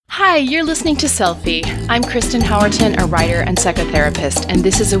Hi, you're listening to Selfie. I'm Kristen Howerton, a writer and psychotherapist, and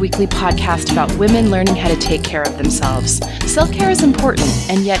this is a weekly podcast about women learning how to take care of themselves. Self-care is important,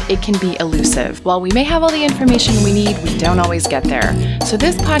 and yet it can be elusive. While we may have all the information we need, we don't always get there. So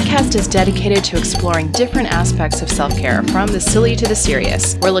this podcast is dedicated to exploring different aspects of self-care, from the silly to the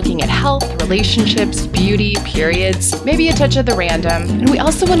serious. We're looking at health, relationships, beauty, periods, maybe a touch of the random, and we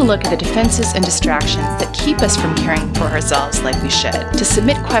also want to look at the defenses and distractions that keep us from caring for ourselves like we should. To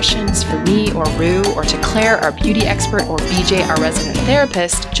submit questions for me or Roo, or to Claire, our beauty expert, or BJ, our resident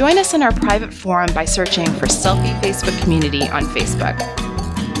therapist, join us in our private forum by searching for Selfie Facebook Community on Facebook.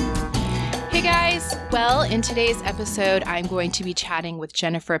 Hey guys! Well, in today's episode, I'm going to be chatting with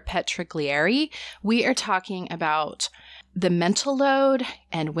Jennifer Petriglieri. We are talking about the mental load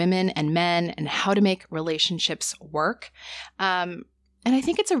and women and men and how to make relationships work. And I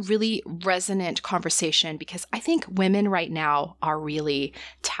think it's a really resonant conversation because I think women right now are really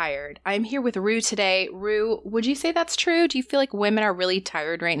tired. I'm here with Roo today. Roo, would you say that's true? Do you feel like women are really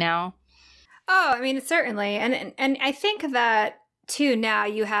tired right now? Oh, I mean, certainly. And I think that, too, now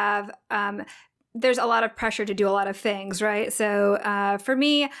you have there's a lot of pressure to do a lot of things, right? So for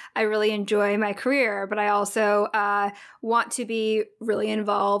me, I really enjoy my career, but I also want to be really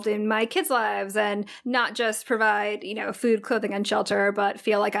involved in my kids' lives and not just provide, food, clothing, and shelter, but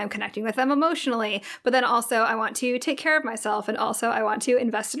feel like I'm connecting with them emotionally. But then also I want to take care of myself, and also I want to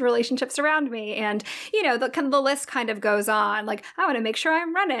invest in relationships around me. And, the list kind of goes on. Like, I want to make sure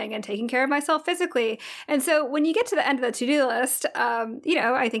I'm running and taking care of myself physically. And so when you get to the end of the to-do list,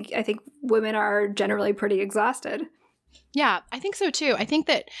 I think women are generally pretty exhausted. Yeah, I think so too. I think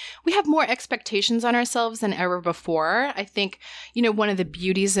that we have more expectations on ourselves than ever before. I think, one of the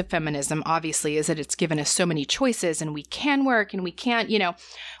beauties of feminism, obviously, is that it's given us so many choices, and we can work and we can't,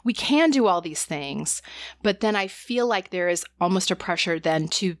 we can do all these things. But then I feel like there is almost a pressure then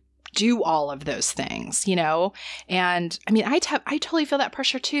to do all of those things, And I mean, I totally feel that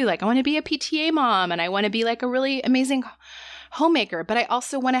pressure too. Like, I want to be a PTA mom, and I want to be like a really amazing homemaker, but I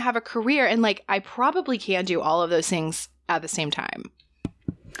also want to have a career, and like I probably can do all of those things at the same time.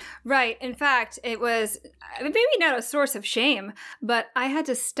 Right. In fact, it was maybe not a source of shame, but I had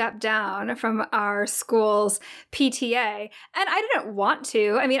to step down from our school's PTA, and I didn't want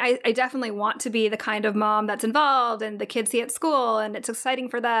to. I mean, I definitely want to be the kind of mom that's involved and the kids see at school and it's exciting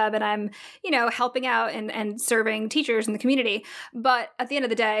for them, and I'm, helping out and serving teachers in the community. But at the end of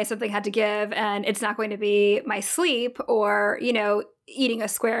the day, something had to give, and it's not going to be my sleep or, eating a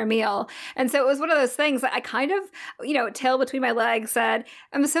square meal. And so it was one of those things that I kind of, tail between my legs said,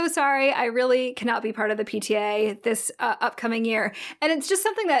 I'm so sorry, I really cannot be part of the PTA this upcoming year. And it's just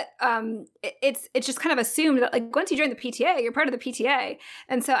something that it's just kind of assumed that, like, once you join the PTA, you're part of the PTA.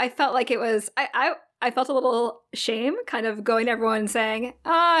 And so I felt like it was, I felt a little shame kind of going to everyone and saying,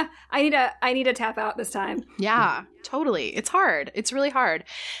 I need to tap out this time. Yeah, totally. It's hard. It's really hard.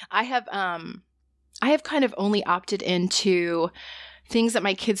 I have kind of only opted into things at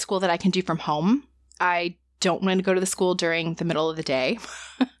my kids' school that I can do from home. I don't want to go to the school during the middle of the day.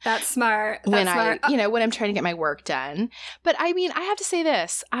 That's smart. when I'm trying to get my work done. But I mean, I have to say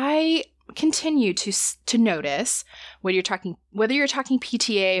this. I continue to notice whether you're talking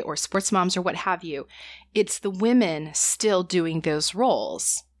PTA or sports moms or what have you, it's the women still doing those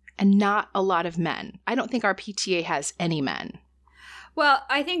roles and not a lot of men. I don't think our PTA has any men. Well,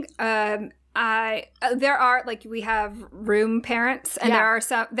 I think there are, like, we have room parents, and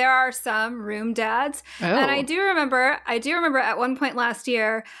there are some room dads. Oh. And I do remember at one point last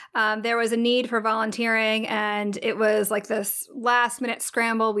year, there was a need for volunteering, and it was like this last minute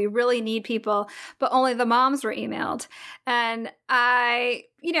scramble. We really need people, but only the moms were emailed. And I,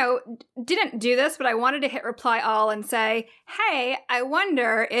 didn't do this, but I wanted to hit reply all and say, hey, I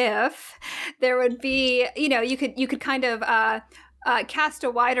wonder if there would be, you could kind of, cast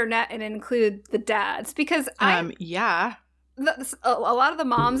a wider net and include the dads, because a lot of the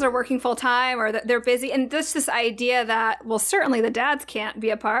moms are working full time, or they're busy, and this idea that, well, certainly the dads can't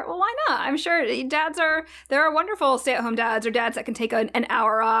be a part. Well, why not? I'm sure there are wonderful stay-at-home dads, or dads that can take an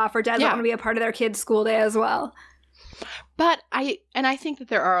hour off, or dads that want to be a part of their kids' school day as well. But I think that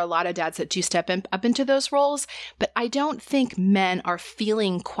there are a lot of dads that do step up into those roles, but I don't think men are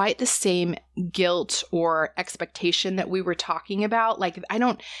feeling quite the same guilt or expectation that we were talking about. Like, I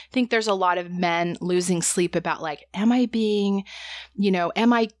don't think there's a lot of men losing sleep about, like, am I giving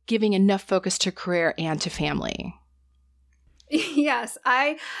enough focus to career and to family? Yes,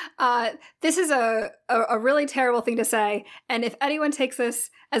 this is a really terrible thing to say. And if anyone takes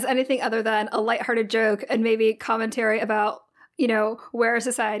this as anything other than a lighthearted joke and maybe commentary about, where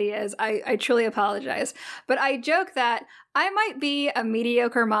society is. I truly apologize. But I joke that I might be a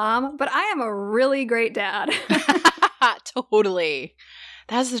mediocre mom, but I am a really great dad. Totally.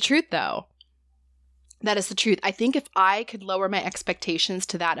 That's the truth, though. That is the truth. I think if I could lower my expectations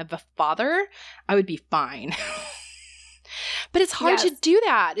to that of a father, I would be fine. But it's hard to do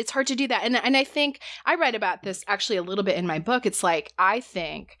that. It's hard to do that. And I think I write about this actually a little bit in my book. It's like, I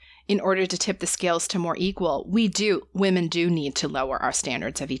think in order to tip the scales to more equal, women do need to lower our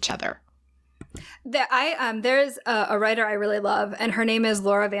standards of each other. There's a writer I really love, and her name is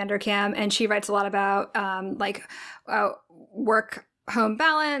Laura Vanderkam, and she writes a lot about work home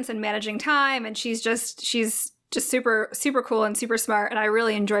balance and managing time, and she's just super, super cool and super smart. And I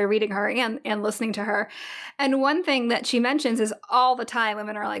really enjoy reading her and listening to her. And one thing that she mentions is all the time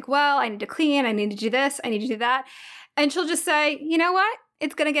women are like, well, I need to clean, I need to do this, I need to do that. And she'll just say, you know what?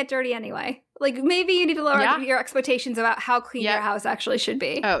 It's going to get dirty anyway. Like, maybe you need to lower your expectations about how clean your house actually should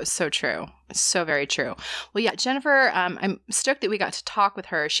be. Oh, so true. So very true. Well, yeah, Jennifer, I'm stoked that we got to talk with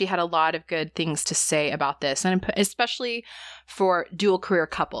her. She had a lot of good things to say about this, and especially for dual career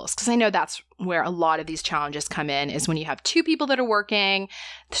couples, because I know that's where a lot of these challenges come in, is when you have two people that are working.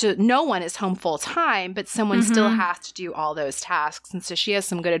 So no one is home full time, but someone still has to do all those tasks. And so she has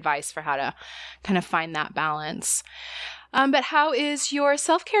some good advice for how to kind of find that balance. But how is your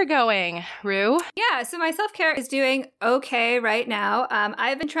self-care going, Roo? Yeah, so my self-care is doing okay right now.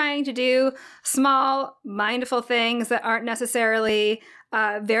 I've been trying to do small, mindful things that aren't necessarily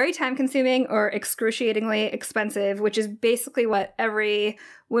very time-consuming or excruciatingly expensive, which is basically what every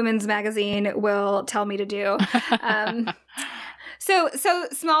women's magazine will tell me to do. So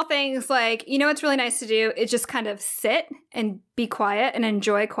small things like, what's really nice to do is just kind of sit and be quiet and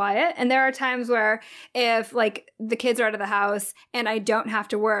enjoy quiet. And there are times where if like the kids are out of the house and I don't have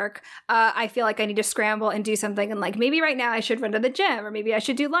to work, I feel like I need to scramble and do something. And like, maybe right now I should run to the gym, or maybe I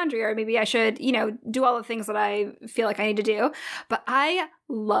should do laundry, or maybe I should, do all the things that I feel like I need to do. But I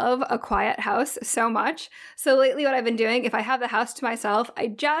love a quiet house so much. So lately what I've been doing, if I have the house to myself, I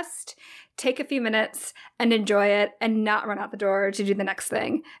just take a few minutes and enjoy it and not run out the door to do the next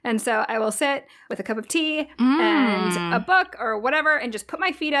thing. And so I will sit with a cup of tea and a book or whatever and just put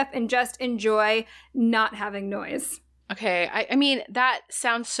my feet up and just enjoy not having noise. Okay. I mean, that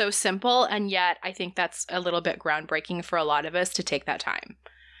sounds so simple, and yet I think that's a little bit groundbreaking for a lot of us to take that time.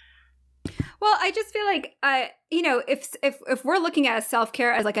 Well, I just feel like, if we're looking at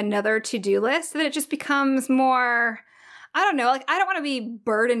self-care as like another to-do list, then it just becomes more, I don't know, like I don't want to be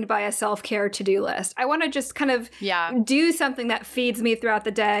burdened by a self-care to-do list. I want to just kind of do something that feeds me throughout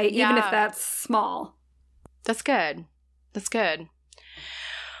the day, even if that's small. That's good. That's good.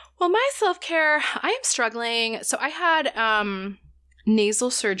 Well, my self-care, I am struggling. So I had nasal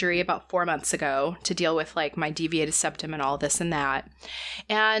surgery about 4 months ago to deal with like my deviated septum and all this and that.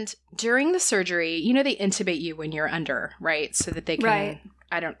 And during the surgery, they intubate you when you're under, right? So that they can... Right.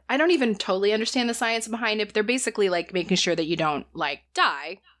 I don't even totally understand the science behind it, but they're basically like making sure that you don't like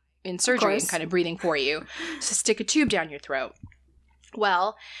die in surgery and kind of breathing for you. So stick a tube down your throat.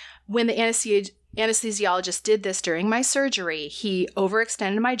 Well, when the anesthesiologist did this during my surgery, he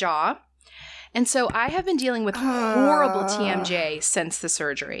overextended my jaw. And so I have been dealing with horrible TMJ since the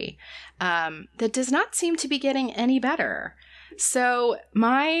surgery that does not seem to be getting any better. So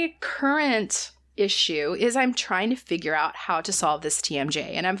my current issue is I'm trying to figure out how to solve this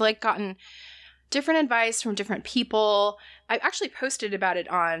TMJ. And I've like gotten different advice from different people. I actually posted about it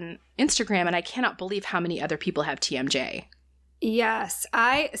on Instagram, and I cannot believe how many other people have TMJ. Yes.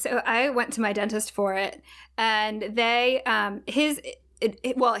 I went to my dentist for it, and they his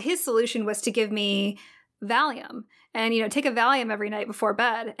solution was to give me Valium. And, take a Valium every night before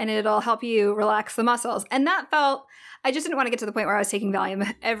bed, and it'll help you relax the muscles. And that felt, I just didn't want to get to the point where I was taking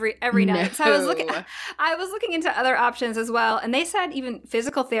Valium every night. So I was looking into other options as well. And they said even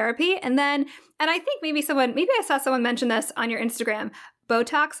physical therapy. And I think maybe I saw someone mention this on your Instagram,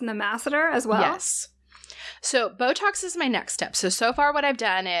 Botox and the masseter as well. Yes. So Botox is my next step. So far what I've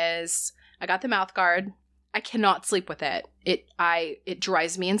done is I got the mouth guard. I cannot sleep with it. It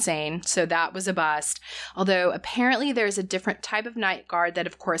drives me insane. So that was a bust. Although apparently there's a different type of night guard that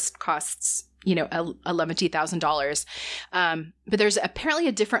of course costs, $11,000. But there's apparently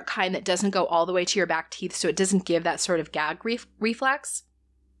a different kind that doesn't go all the way to your back teeth. So it doesn't give that sort of gag reflex.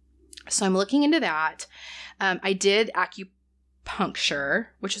 So I'm looking into that. I did acupuncture,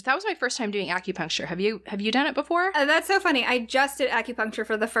 that was my first time doing acupuncture. Have you done it before? That's so funny. I just did acupuncture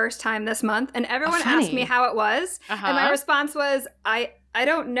for the first time this month, and everyone asked me how it was, and my response was, I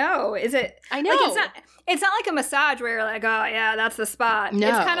don't know. Is it? I know. Like, it's not like a massage where you're like, oh yeah, that's the spot. No.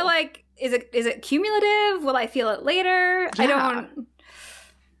 It's kind of like is it cumulative? Will I feel it later? Yeah. I don't.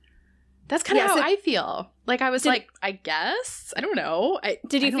 That's kind of how I feel. Like, I was I guess. I don't know.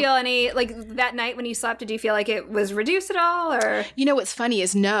 Did you feel any, like, that night when you slept, did you feel like it was reduced at all? Or You know, what's funny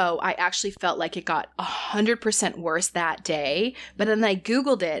is no, I actually felt like it got 100% worse that day. But then I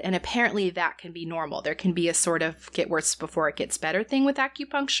Googled it, and apparently that can be normal. There can be a sort of get worse before it gets better thing with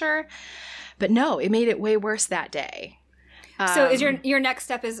acupuncture. But no, it made it way worse that day. So is your next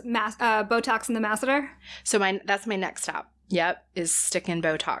step is Botox in the masseter? So that's my next step. Yep, is sticking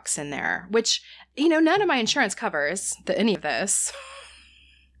Botox in there, which, you know, none of my insurance covers any of this.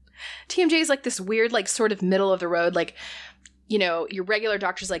 TMJ is like this weird, like, sort of middle of the road, like, you know, your regular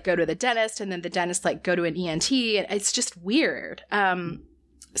doctors like go to the dentist, and then the dentist like go to an ENT, and it's just weird.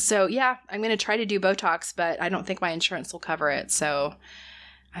 So yeah, I'm going to try to do Botox, but I don't think my insurance will cover it. So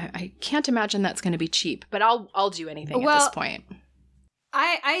I can't imagine that's going to be cheap, but I'll do anything at this point.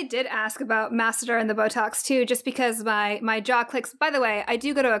 I did ask about masseter and the Botox too, just because my jaw clicks. By the way, I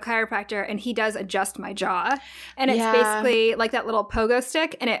do go to a chiropractor, and he does adjust my jaw, and it's basically like that little pogo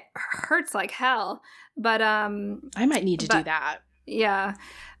stick, and it hurts like hell. But I might need to do that. Yeah.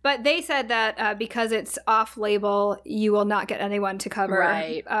 But they said that because it's off-label, you will not get anyone to cover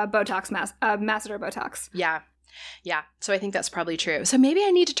Botox, masseter Botox. Yeah. Yeah. So I think that's probably true. So maybe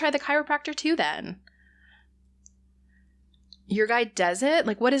I need to try the chiropractor too then. Your guy does it?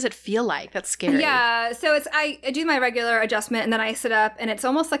 Like, what does it feel like? That's scary. Yeah. So I do my regular adjustment, and then I sit up, and it's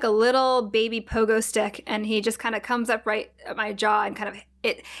almost like a little baby pogo stick, and he just kind of comes up right at my jaw and kind of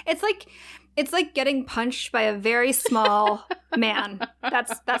it's like getting punched by a very small man.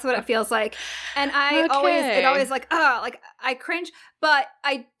 That's what it feels like. And it always like, like I cringe, but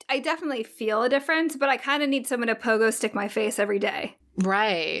I definitely feel a difference, but I kind of need someone to pogo stick my face every day.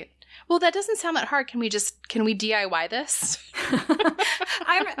 Right. Well, that doesn't sound that hard. Can we DIY this?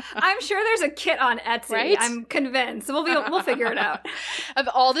 I'm sure there's a kit on Etsy. Right? I'm convinced. We'll figure it out. Of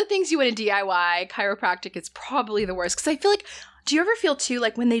all the things you want to DIY, chiropractic is probably the worst. Because I feel like, do you ever feel too,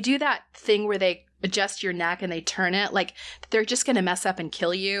 like when they do that thing where they adjust your neck and they turn it, like they're just going to mess up and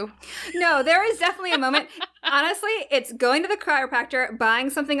kill you? No, there is definitely a moment. Honestly, it's going to the chiropractor, buying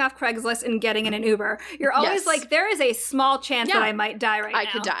something off Craigslist, and getting in an Uber. You're always like, there is a small chance that I might die now. I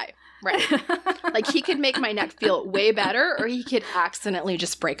could die. Right. Like, he could make my neck feel way better, or he could accidentally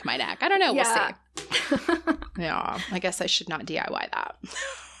just break my neck. I don't know. Yeah. We'll see. Yeah. I guess I should not DIY that.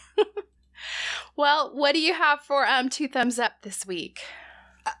 Well, what do you have for 2 thumbs up this week?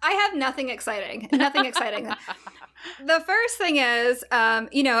 I have nothing exciting. Nothing exciting. The first thing is,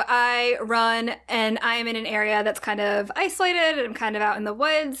 I run, and I'm in an area that's kind of isolated, and I'm kind of out in the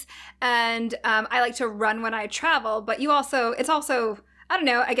woods, and I like to run when I travel, but it's also, I don't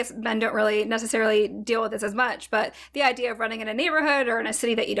know, I guess men don't really necessarily deal with this as much, but the idea of running in a neighborhood or in a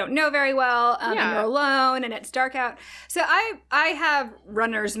city that you don't know very well, and you're alone, and it's dark out. So I have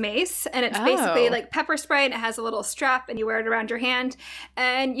runner's mace, and it's basically like pepper spray, and it has a little strap, and you wear it around your hand,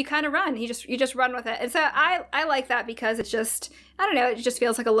 and you kind of run. You just run with it. And so I like that because it's just, I don't know, it just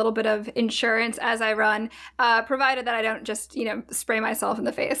feels like a little bit of insurance as I run, provided that I don't just, spray myself in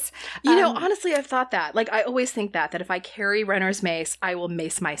the face. Honestly, I've thought that. Like, I always think that if I carry runner's mace, I will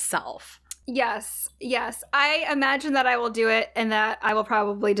mace myself. Yes. I imagine that I will do it, and that I will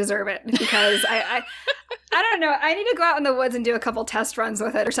probably deserve it, because I don't know. I need to go out in the woods and do a couple test runs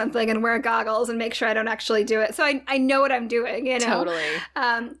with it or something, and wear goggles and make sure I don't actually do it. So I know what I'm doing, Totally.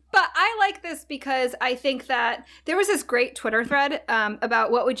 But I like this because I think that there was this great Twitter thread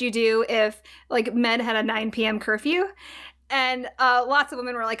about what would you do if, like, men had a 9 p.m. curfew. And lots of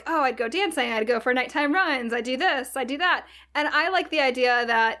women were like, oh, I'd go dancing, I'd go for nighttime runs, I do this, I do that. And I like the idea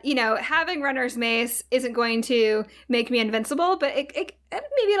that, having runner's mace isn't going to make me invincible, but maybe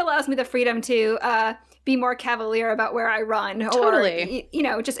it allows me the freedom to be more cavalier about where I run. Totally.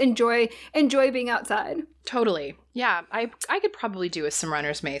 Or, just enjoy being outside. Totally. Yeah, I could probably do with some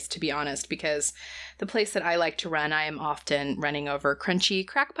runner's mace, to be honest, because the place that I like to run, I am often running over crunchy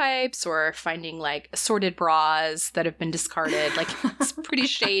crack pipes or finding, like, assorted bras that have been discarded. Like, it's pretty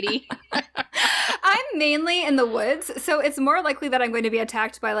shady. I'm mainly in the woods, so it's more likely that I'm going to be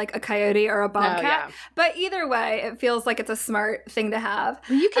attacked by, like, a coyote or a bobcat. Yeah. But either way, it feels like it's a smart thing to have.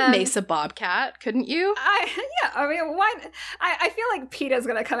 Well, you could mace a bobcat, couldn't you? Why? I feel like PETA's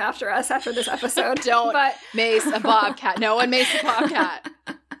going to come after us after this episode. Don't mace a bobcat. No one mace a bobcat.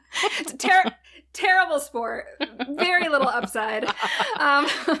 Terrible sport. Very little upside. The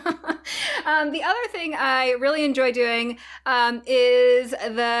other thing I really enjoy doing is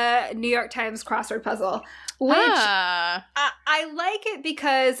the New York Times crossword puzzle, which I like it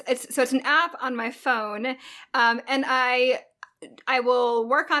because it's an app on my phone, and I will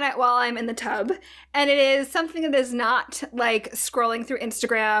work on it while I'm in the tub. And it is something that is not like scrolling through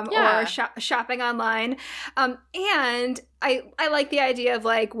Instagram or shopping online. And I like the idea of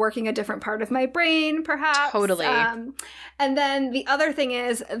like working a different part of my brain, perhaps. Totally. And then the other thing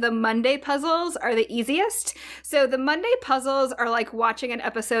is the Monday puzzles are the easiest. So the Monday puzzles are like watching an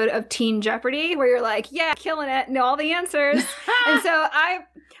episode of Teen Jeopardy where you're like, yeah, killing it, know all the answers. And so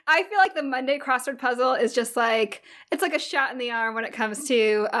I feel like the Monday crossword puzzle is just like, it's like a shot in the arm when it comes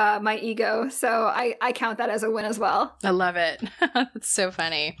to my ego. So I count that as a win as well. I love it. That's so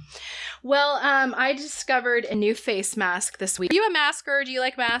funny. Well, I discovered a new face mask this week. Are you a masker? Do you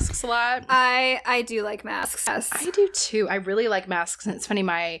like masks a lot? I do like masks. Yes. I do too. I really like masks. And it's funny,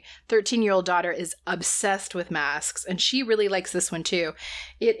 my 13-year-old daughter is obsessed with masks, and she really likes this one too.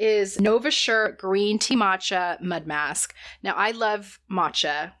 It is Nova Shirt Green Tea Matcha Mud Mask. Now, I love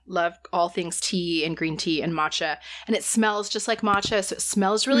matcha, love all things tea and green tea and matcha, and it smells just like matcha, so it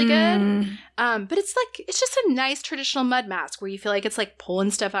smells really good. But it's just a nice traditional mud mask where you feel like it's like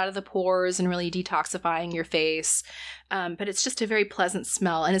pulling stuff out of the pores and really detoxifying your face. But it's just a very pleasant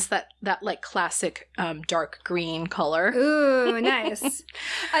smell, and it's that like classic dark green color. Ooh, nice.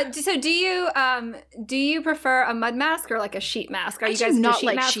 So do you prefer a mud mask or like a sheet mask? Are you guys not sheet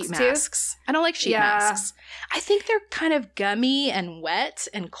like masks sheet too? masks? I don't like sheet masks. I think they're kind of gummy and wet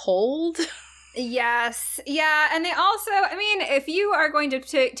and cold. Yes. Yeah. And they also, I mean, if you are going to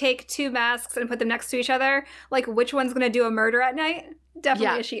take two masks and put them next to each other, like which one's going to do a murder at night?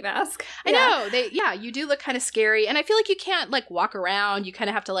 Definitely a sheet mask. I know. You do look kind of scary. And I feel like you can't like walk around. You kind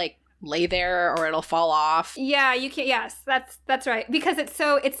of have to like lay there or it'll fall off. Yeah, you can't. Yes, that's right. Because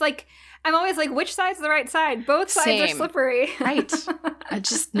it's like, I'm always like, which side's the right side? Both sides are slippery. Right. I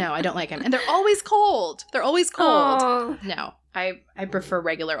don't like them. And they're always cold. Oh. No. I prefer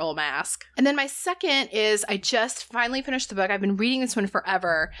regular old mask. And then my second is I just finally finished the book. I've been reading this one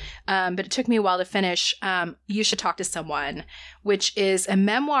forever, but it took me a while to finish. You Should Talk to Someone, which is a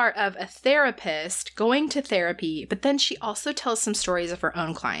memoir of a therapist going to therapy, but then she also tells some stories of her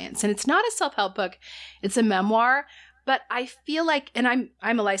own clients. And it's not a self-help book. It's a memoir, but I feel like, and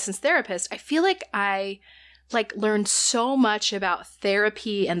I'm a licensed therapist, I feel like I learned so much about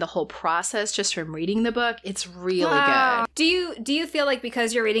therapy and the whole process just from reading the book. It's really good. Do you feel like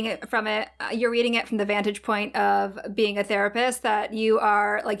because you're reading it from the vantage point of being a therapist that you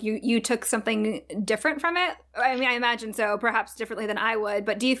are like you took something different from it? I mean, I imagine so, perhaps differently than I would,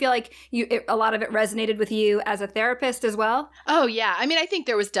 but do you feel like a lot of it resonated with you as a therapist as well? Oh, yeah. I mean, I think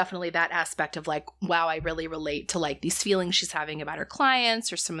there was definitely that aspect of like, wow, I really relate to like these feelings she's having about her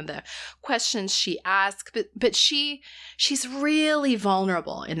clients or some of the questions she asks. But she's really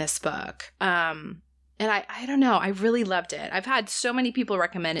vulnerable in this book. And I don't know. I really loved it. I've had so many people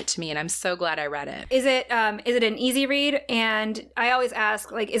recommend it to me, and I'm so glad I read it. Is it an easy read? And I always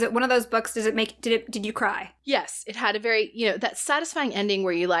ask, like, is it one of those books? Did you cry? Yes, it had a very, that satisfying ending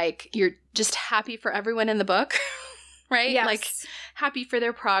where you're just happy for everyone in the book, right? Yes. Like happy for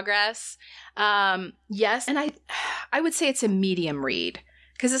their progress. Yes, and I would say it's a medium read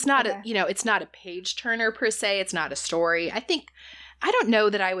because it's not it's not a page turner per se. It's not a story. I don't know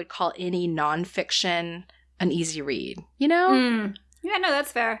that I would call any nonfiction an easy read, Yeah, no,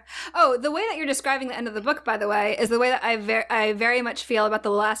 that's fair. Oh, the way that you're describing the end of the book, by the way, is the way that I very much feel about the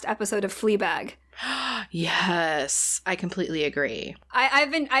last episode of Fleabag. Yes, I completely agree.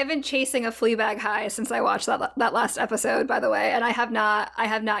 I've been chasing a Fleabag high since I watched that last episode, by the way, and I have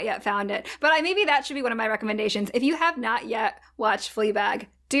not yet found it. But maybe that should be one of my recommendations. If you have not yet watched Fleabag,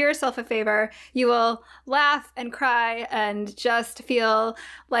 do yourself a favor. You will laugh and cry and just feel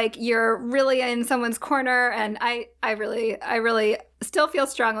like you're really in someone's corner. And I really still feel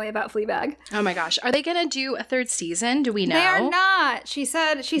strongly about Fleabag. Oh my gosh. Are they going to do a third season? Do we know? They are not. She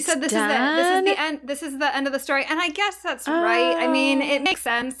said this is it. This is the end. This is the end of the story. And I guess that's right. I mean, it makes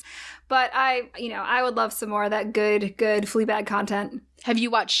sense. But I would love some more of that good Fleabag content. Have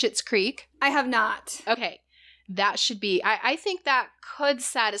you watched Schitt's Creek? I have not. Okay. That should be, I think that could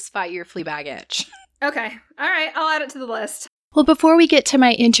satisfy your Fleabag itch. Okay. All right. I'll add it to the list. Well, before we get to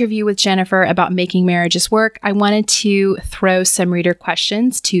my interview with Jennifer about making marriages work, I wanted to throw some reader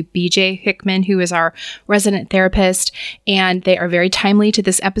questions to BJ Hickman, who is our resident therapist, and they are very timely to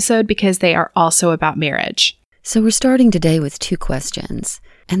this episode because they are also about marriage. So we're starting today with 2 questions.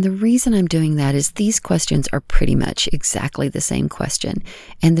 And the reason I'm doing that is these questions are pretty much exactly the same question.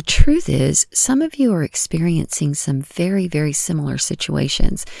 And the truth is, some of you are experiencing some very, very similar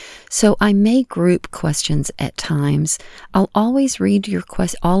situations. So I may group questions at times. I'll always read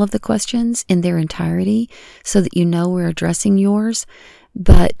all of the questions in their entirety so that you know we're addressing yours.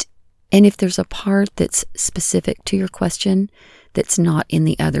 But And if there's a part that's specific to your question that's not in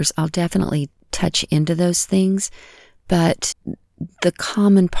the others, I'll definitely touch into those things. But the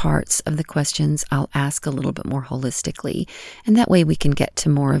common parts of the questions I'll ask a little bit more holistically. And that way we can get to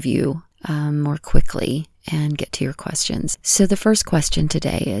more of you more quickly and get to your questions. So the first question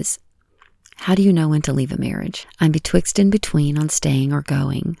today is, how do you know when to leave a marriage? I'm betwixt and between on staying or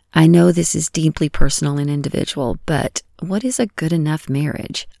going. I know this is deeply personal and individual, but what is a good enough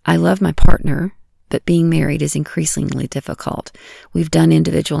marriage? I love my partner, but being married is increasingly difficult. We've done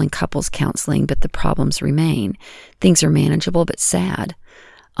individual and couples counseling, but the problems remain. Things are manageable, but sad.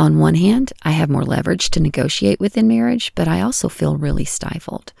 On one hand, I have more leverage to negotiate within marriage, but I also feel really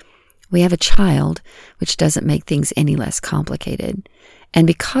stifled. We have a child, which doesn't make things any less complicated. And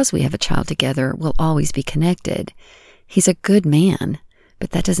because we have a child together, we'll always be connected. He's a good man, but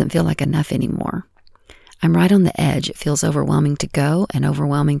that doesn't feel like enough anymore. I'm right on the edge. It feels overwhelming to go and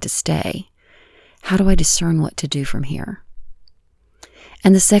overwhelming to stay. How do I discern what to do from here?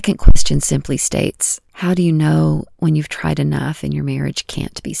 And the second question simply states, how do you know when you've tried enough and your marriage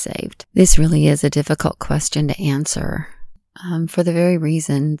can't be saved? This really is a difficult question to answer, for the very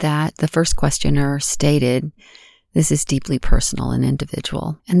reason that the first questioner stated, this is deeply personal and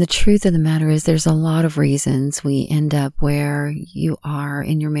individual. And the truth of the matter is there's a lot of reasons we end up where you are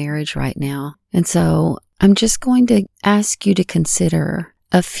in your marriage right now. And so I'm just going to ask you to consider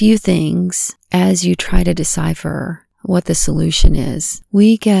a few things as you try to decipher what the solution is.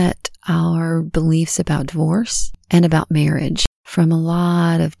 We get our beliefs about divorce and about marriage from a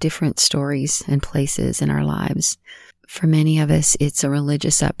lot of different stories and places in our lives. For many of us, it's a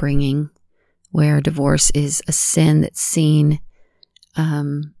religious upbringing where divorce is a sin that's seen.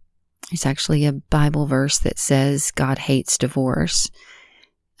 There's actually a Bible verse that says God hates divorce.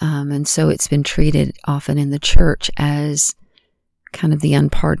 And so it's been treated often in the church as kind of the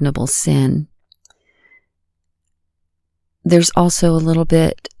unpardonable sin. There's also a little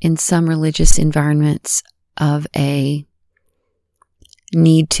bit in some religious environments of a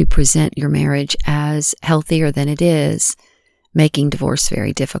need to present your marriage as healthier than it is, making divorce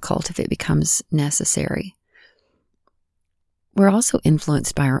very difficult if it becomes necessary. We're also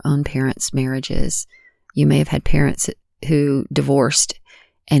influenced by our own parents' marriages. You may have had parents who divorced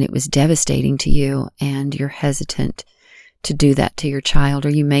and it was devastating to you and you're hesitant to do that to your child, or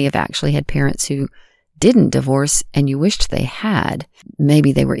you may have actually had parents who didn't divorce and you wished they had.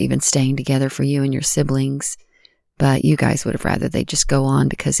 Maybe they were even staying together for you and your siblings, but you guys would have rather they just go on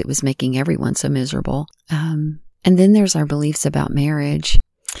because it was making everyone so miserable. And then there's our beliefs about marriage.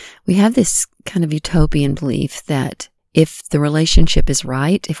 We have this kind of utopian belief that if the relationship is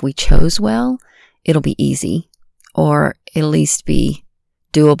right, if we chose well, it'll be easy, or at least be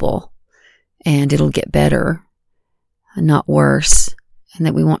doable, and it'll get better, not worse, and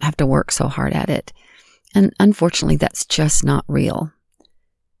that we won't have to work so hard at it. And unfortunately, that's just not real,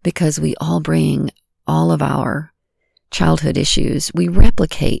 because we all bring all of our childhood issues. We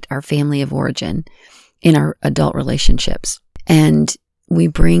replicate our family of origin in our adult relationships. And we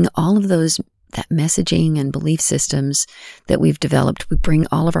bring all of that messaging and belief systems that we've developed. We bring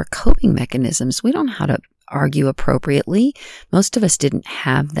all of our coping mechanisms. We don't know how to argue appropriately. Most of us didn't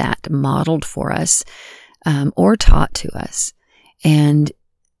have that modeled for us or taught to us. And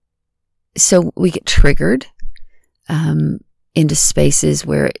so we get triggered into spaces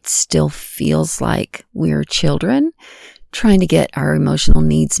where it still feels like we're children, trying to get our emotional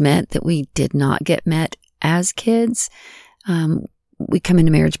needs met that we did not get met as kids. We come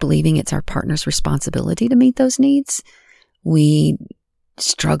into marriage believing it's our partner's responsibility to meet those needs. We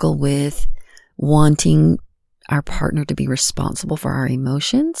struggle with wanting our partner to be responsible for our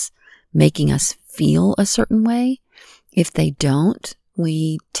emotions, making us feel a certain way. If they don't,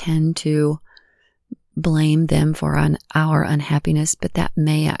 we tend to blame them for our unhappiness, but that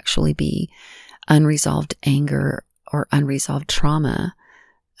may actually be unresolved anger or unresolved trauma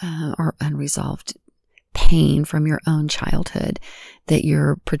or unresolved pain from your own childhood that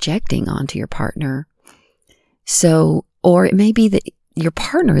you're projecting onto your partner. So, or it may be that your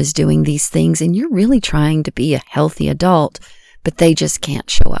partner is doing these things and you're really trying to be a healthy adult, but they just can't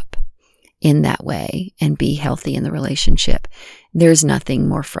show up in that way and be healthy in the relationship. There's nothing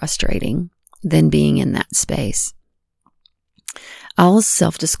more frustrating than being in that space. I'll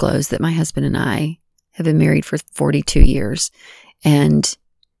self-disclose that my husband and I have been married for 42 years, and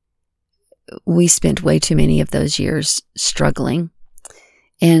we spent way too many of those years struggling.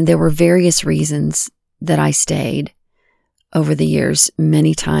 And there were various reasons that I stayed over the years.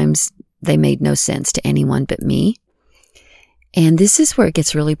 Many times they made no sense to anyone but me. And this is where it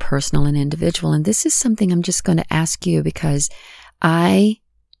gets really personal and individual. And this is something I'm just going to ask you because I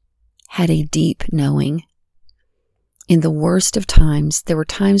had a deep knowing. In the worst of times, there were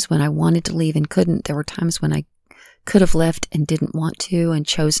times when I wanted to leave and couldn't. There were times when I could have left and didn't want to and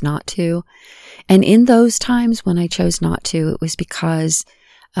chose not to. And in those times when I chose not to, it was because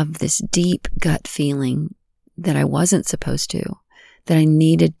of this deep gut feeling that I wasn't supposed to, that I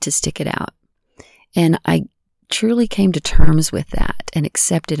needed to stick it out. And I truly came to terms with that and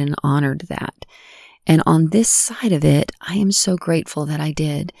accepted and honored that. And on this side of it, I am so grateful that I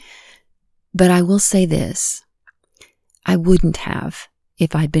did. But I will say this, I wouldn't have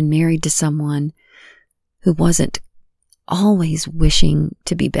if I'd been married to someone who wasn't always wishing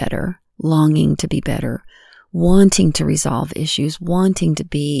to be better, longing to be better, wanting to resolve issues, wanting to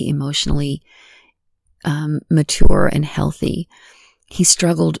be emotionally mature and healthy. He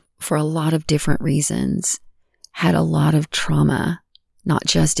struggled for a lot of different reasons, had a lot of trauma, not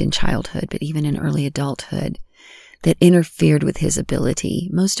just in childhood, but even in early adulthood, that interfered with his ability.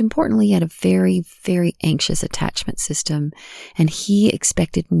 Most importantly, he had a very, very anxious attachment system, and he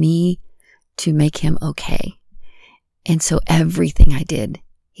expected me to make him okay. And so everything I did,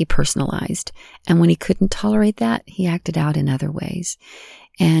 he personalized. And when he couldn't tolerate that, he acted out in other ways.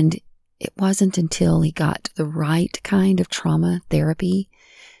 And it wasn't until he got the right kind of trauma therapy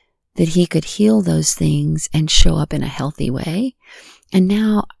that he could heal those things and show up in a healthy way. And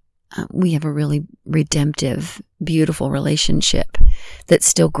now we have a really redemptive, beautiful relationship that's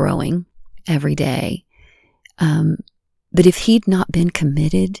still growing every day. But if he'd not been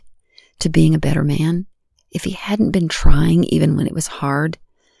committed to being a better man, if he hadn't been trying even when it was hard,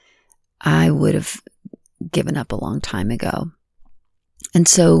 I would have given up a long time ago. And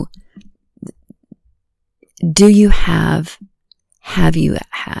so, have you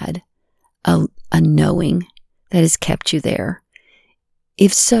had a knowing that has kept you there?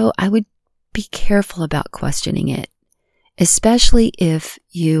 If so, I would be careful about questioning it, especially if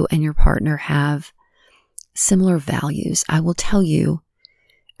you and your partner have similar values. I will tell you,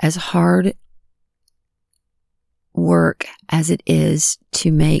 as hard work as it is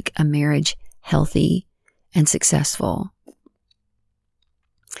to make a marriage healthy and successful,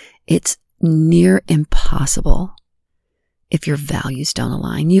 it's near impossible if your values don't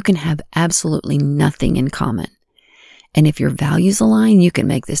align. You can have absolutely nothing in common. And if your values align, you can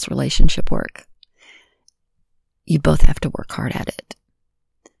make this relationship work. You both have to work hard at it.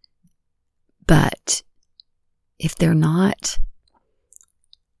 But if they're not,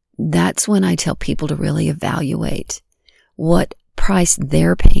 that's when I tell people to really evaluate what price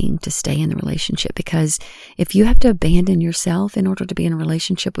they're paying to stay in the relationship. Because if you have to abandon yourself in order to be in a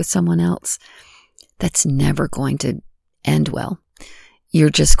relationship with someone else, that's never going to end well. You're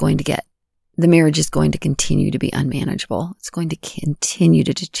just going to the marriage is going to continue to be unmanageable. It's going to continue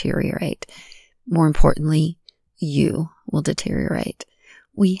to deteriorate. More importantly, you will deteriorate.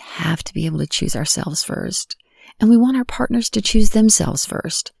 We have to be able to choose ourselves first. And we want our partners to choose themselves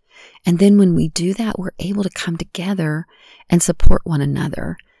first. And then when we do that, we're able to come together and support one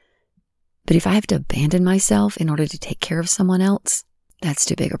another. But if I have to abandon myself in order to take care of someone else, that's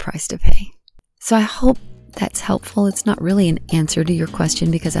too big a price to pay. So I hope that's helpful. It's not really an answer to your question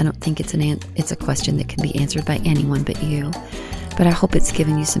because I don't think it's a question that can be answered by anyone but you. But I hope it's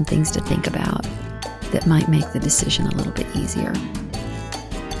given you some things to think about that might make the decision a little bit easier.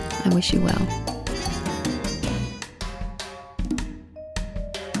 I wish you well.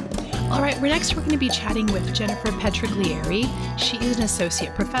 All right, we're going to be chatting with Jennifer Petriglieri. She is an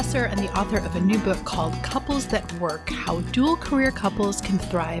associate professor and the author of a new book called Couples That Work: How Dual Career Couples Can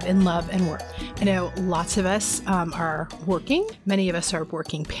Thrive in Love and Work. I know lots of us are working. Many of us are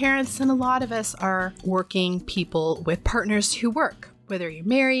working parents, and a lot of us are working people with partners who work. Whether you're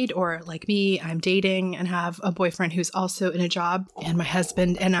married or like me, I'm dating and have a boyfriend who's also in a job. And my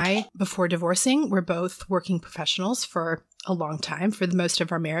husband and I, before divorcing, we're both working professionals for a long time, for the most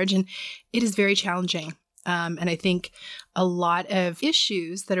of our marriage. And it is very challenging. And I think a lot of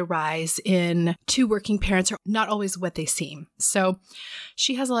issues that arise in two working parents are not always what they seem. So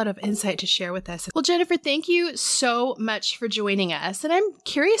she has a lot of insight to share with us. Well, Jennifer, thank you so much for joining us. And I'm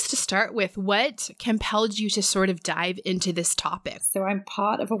curious to start with what compelled you to sort of dive into this topic. So I'm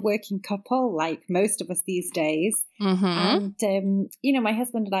part of a working couple, like most of us these days. Mm-hmm. And, my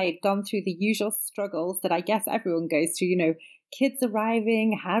husband and I had gone through the usual struggles that I guess everyone goes through, kids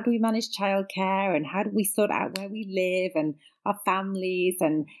arriving, how do we manage childcare, and how do we sort out where we live and our families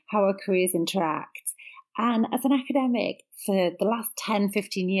and how our careers interact. And as an academic, for the last 10,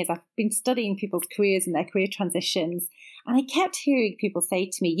 15 years, I've been studying people's careers and their career transitions. And I kept hearing people say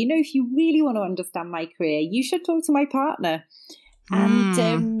to me, if you really want to understand my career, you should talk to my partner.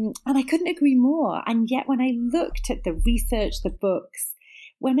 And I couldn't agree more. And yet when I looked at the research, the books,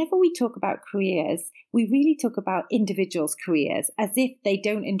 whenever we talk about careers, we really talk about individuals' careers as if they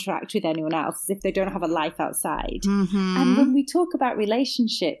don't interact with anyone else, as if they don't have a life outside. Mm-hmm. And when we talk about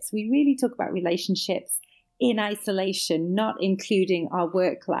relationships, we really talk about relationships in isolation, not including our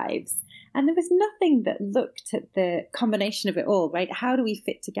work lives. And there was nothing that looked at the combination of it all, right? How do we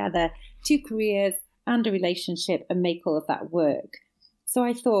fit together 2 careers and a relationship and make all of that work? So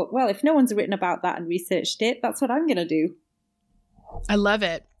I thought, well, if no one's written about that and researched it, that's what I'm going to do. I love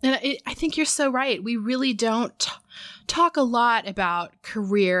it. And I think you're so right. We really don't talk a lot about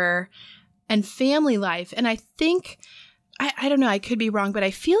career and family life. And I think, I don't know, I could be wrong, but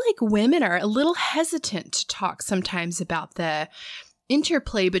I feel like women are a little hesitant to talk sometimes about the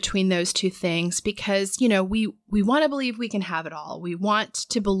interplay between those 2 things because, you know, we want to believe we can have it all. We want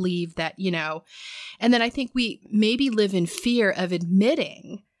to believe that, you know, and then I think we maybe live in fear of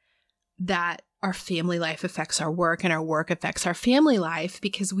admitting that our family life affects our work and our work affects our family life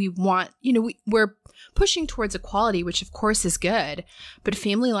because we want, you know, we're pushing towards equality, which of course is good, but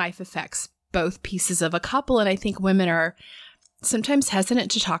family life affects both pieces of a couple. And I think women are sometimes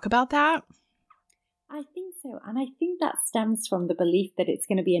hesitant to talk about that. I think so. And I think that stems from the belief that it's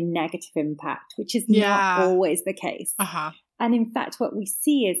going to be a negative impact, which is not always the case. And in fact, what we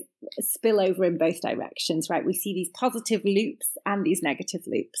see is a spillover in both directions, right? We see these positive loops and these negative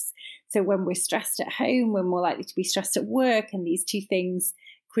loops. So when we're stressed at home, we're more likely to be stressed at work, and these 2 things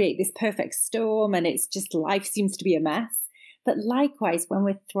create this perfect storm, and it's just life seems to be a mess. But likewise, when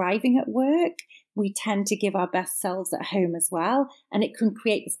we're thriving at work, we tend to give our best selves at home as well, and it can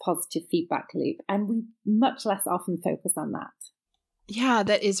create this positive feedback loop. And we much less often focus on that. Yeah,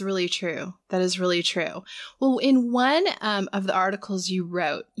 that is really true. That is really true. Well, in one of the articles you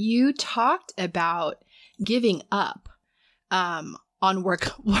wrote, you talked about giving up on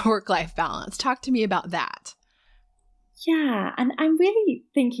work-life balance. Talk to me about that. Yeah, and I'm really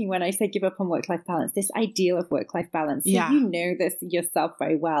thinking when I say give up on work-life balance, this ideal of work-life balance. So you know this yourself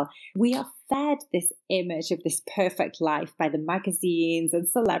very well. We are fed this image of this perfect life by the magazines and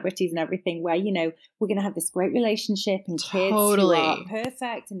celebrities and everything where, you know, we're going to have this great relationship and kids who are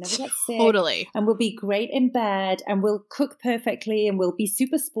perfect and never get sick. And we'll be great in bed and we'll cook perfectly and we'll be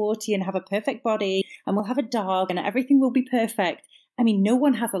super sporty and have a perfect body and we'll have a dog and everything will be perfect. I mean, no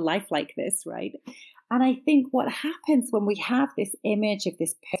one has a life like this, right? And I think what happens when we have this image of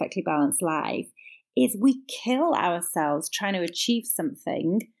this perfectly balanced life is we kill ourselves trying to achieve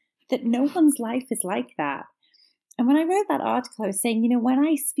something that no one's life is like that. And when I wrote that article, I was saying, you know, when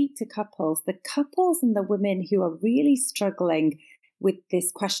I speak to couples, the couples and the women who are really struggling with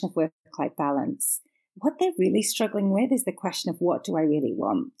this question of work-life balance, what they're really struggling with is the question of what do I really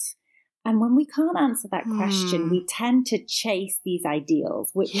want? And when we can't answer that question, we tend to chase these ideals,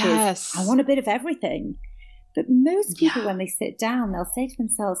 which is, I want a bit of everything. But most people, when they sit down, they'll say to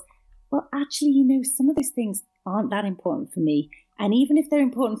themselves, well, actually, you know, some of those things aren't that important for me. And even if they're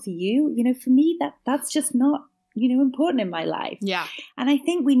important for you, you know, for me, that's just not, you know, important in my life. Yeah. And I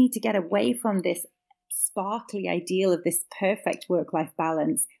think we need to get away from this sparkly ideal of this perfect work-life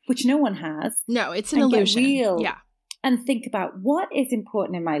balance, which no one has. No, it's an illusion. Get real. Yeah. And think about what is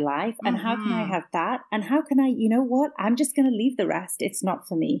important in my life and how can I have that? And how can I, you know what? I'm just going to leave the rest. It's not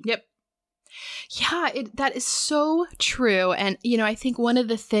for me. Yep. Yeah, that is so true. And, you know, I think one of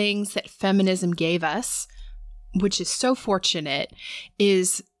the things that feminism gave us, which is so fortunate,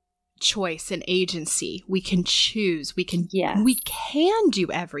 is choice and agency. We can choose. We can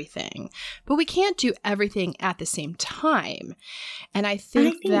do everything, but we can't do everything at the same time. And I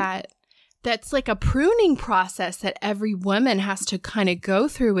think that's like a pruning process that every woman has to kind of go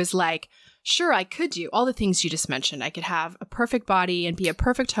through is like, sure, I could do all the things you just mentioned. I could have a perfect body and be a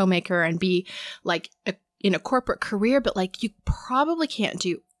perfect homemaker and be like in a corporate career, but like you probably can't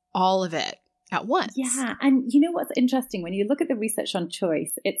do all of it at once. Yeah. And you know what's interesting? When you look at the research on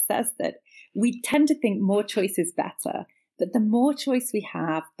choice, it says that we tend to think more choice is better. But the more choice we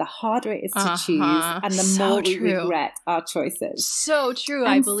have, the harder it is to choose and the more we regret our choices. So true.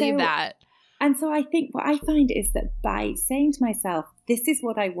 I believe that. And so I think what I find is that by saying to myself, this is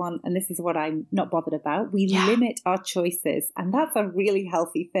what I want and this is what I'm not bothered about, we limit our choices. And that's a really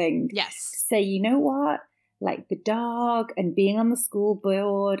healthy thing. Yes. To say, you know what? Like the dog and being on the school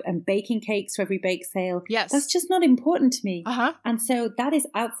board and baking cakes for every bake sale. Yes. That's just not important to me. And so that is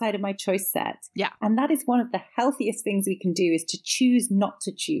outside of my choice set. Yeah. And that is one of the healthiest things we can do is to choose not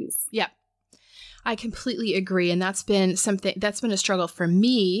to choose. Yeah. I completely agree. And that's been a struggle for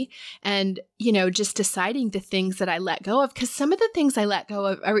me. And, you know, just deciding the things that I let go of, because some of the things I let go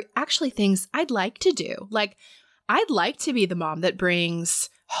of are actually things I'd like to do. Like, I'd like to be the mom that brings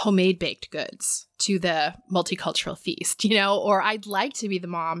homemade baked goods to the multicultural feast, or I'd like to be the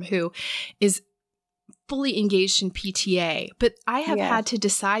mom who is fully engaged in PTA, but I have had to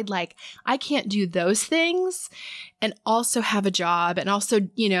decide, like, I can't do those things and also have a job and also,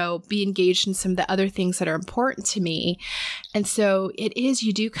 be engaged in some of the other things that are important to me. And so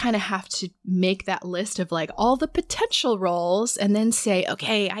you do kind of have to make that list of like all the potential roles and then say,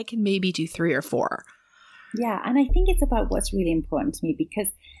 okay, I can maybe do 3 or 4. Yeah. And I think it's about what's really important to me,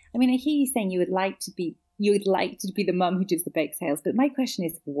 because I hear you saying you would like to be the mum who does the bake sales, but my question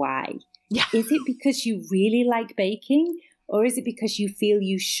is why? Yeah. Is it because you really like baking, or is it because you feel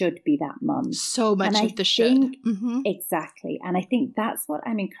you should be that mum? So much of the should. Exactly. And I think that's what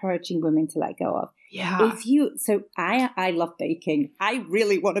I'm encouraging women to let go of. Yeah. I love baking. I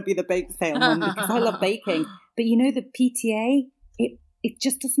really want to be the bake sale mum because I love baking. But the PTA, it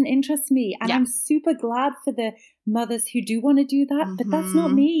just doesn't interest me. And I'm super glad for the mothers who do want to do that, but that's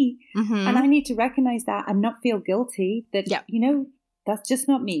not me. And I need to recognize that and not feel guilty that, that's just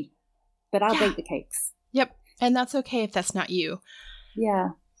not me. But I'll bake the cakes. Yep. And that's okay if that's not you. Yeah.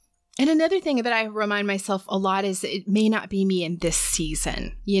 And another thing that I remind myself a lot is it may not be me in this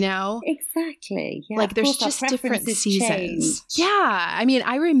season, Exactly. Yeah. Like there's just different seasons. Change. Yeah.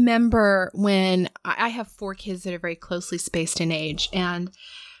 I remember when I have 4 kids that are very closely spaced in age. And,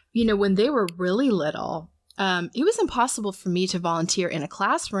 when they were really little, it was impossible for me to volunteer in a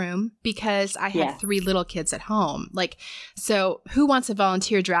classroom because I had 3 little kids at home. So who wants to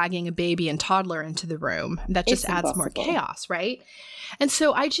volunteer dragging a baby and toddler into the room? That just adds more chaos, right? And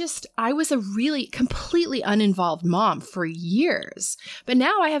so I was a really completely uninvolved mom for years. But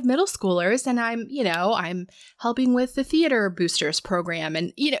now I have middle schoolers and I'm helping with the Theater Boosters program.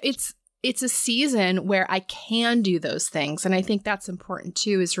 And, it's a season where I can do those things. And I think that's important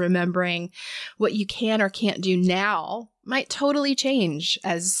too, is remembering what you can or can't do now might totally change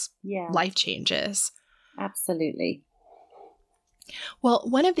as life changes. Absolutely. Well,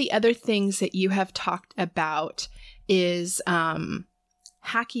 one of the other things that you have talked about is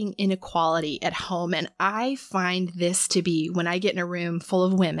hacking inequality at home. And I find this to be, when I get in a room full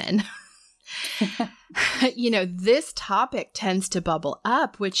of women, this topic tends to bubble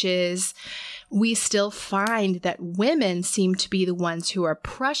up, which is we still find that women seem to be the ones who are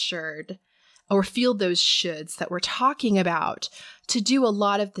pressured or feel those shoulds that we're talking about to do a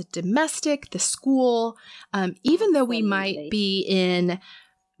lot of the domestic, the school, even though we might be in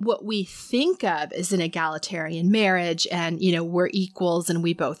what we think of as an egalitarian marriage and, we're equals and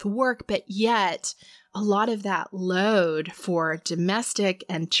we both work, but yet a lot of that load for domestic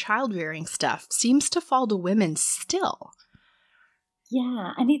and child-rearing stuff seems to fall to women still.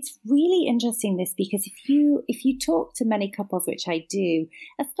 Yeah, and it's really interesting this, because if you talk to many couples, which I do,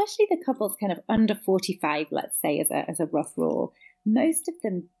 especially the couples kind of under 45, let's say as a rough rule, most of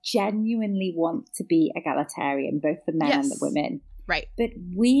them genuinely want to be egalitarian, both the men and the women. Right. But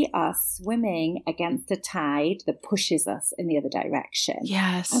we are swimming against a tide that pushes us in the other direction.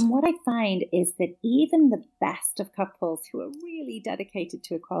 Yes. And what I find is that even the best of couples who are really dedicated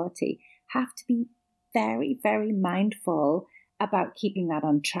to equality have to be very, very mindful about keeping that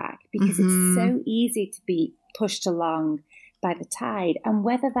on track, because it's so easy to be pushed along by the tide. And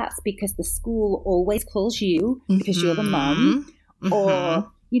whether that's because the school always calls you because you're the mum,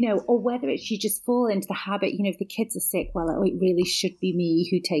 or whether it's you just fall into the habit, if the kids are sick, well, it really should be me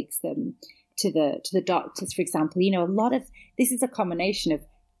who takes them to the doctors, for example. A lot of this is a combination of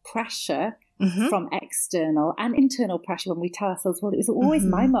pressure from external and internal pressure when we tell ourselves, well, it was always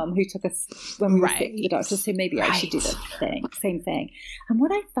my mum who took us when we were sick to the doctor, so maybe I should do the same thing. And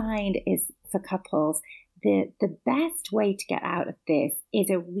what I find is, for couples, the best way to get out of this is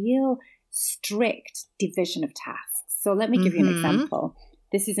a real strict division of tasks. So let me give you an example.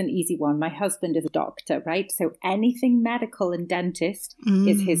 This is an easy one. My husband is a doctor, right? So anything medical and dentist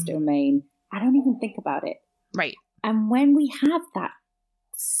is his domain. I don't even think about it. Right. And when we have that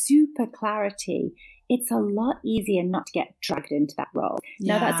super clarity, it's a lot easier not to get dragged into that role.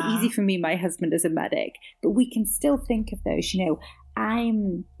 Yeah. Now, that's easy for me. My husband is a medic, but we can still think of those,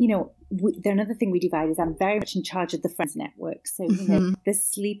 another thing we divide is I'm very much in charge of the friends network. So, the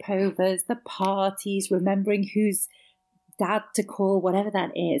sleepovers, the parties, remembering who's dad to call, whatever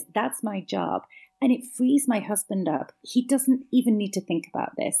that is, that's my job. And it frees my husband up. He doesn't even need to think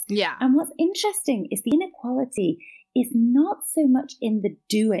about this. Yeah. And what's interesting is the inequality is not so much in the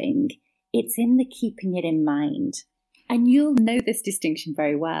doing, it's in the keeping it in mind. And you'll know this distinction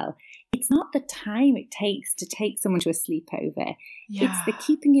very well. It's not the time it takes to take someone to a sleepover. Yeah. It's the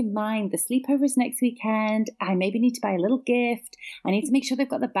keeping in mind, the sleepover is next weekend. I maybe need to buy a little gift. I need to make sure they've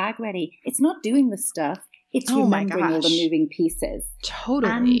got the bag ready. It's not doing the stuff. It's remembering all the moving pieces.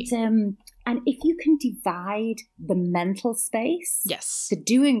 Totally. And if you can divide the mental space, yes, the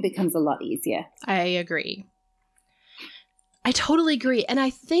doing becomes a lot easier. I agree. I totally agree. And I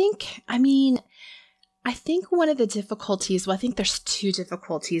think one of the difficulties, I think there's two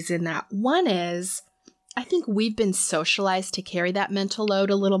difficulties in that. One is, I think we've been socialized to carry that mental load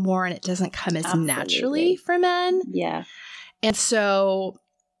a little more, and it doesn't come as naturally for men. Yeah. And so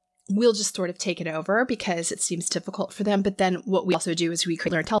we'll just sort of take it over because it seems difficult for them. But then what we also do is we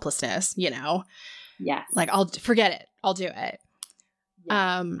learn helplessness, Yes. Like, I'll forget it. I'll do it.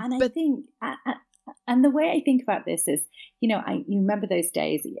 Yeah. I think, and the way I think about this is, you remember those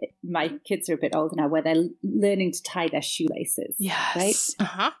days, my kids are a bit older now, where they're learning to tie their shoelaces. Yes. Right?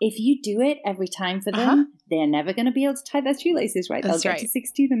 Uh-huh. If you do it every time for them, they're never going to be able to tie their shoelaces, right? That's They'll get to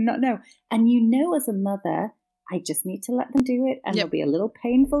 16 and not know. And as a mother, I just need to let them do it. And there'll be a little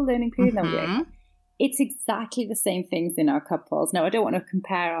painful learning period. It's exactly the same things in our couples. Now, I don't want to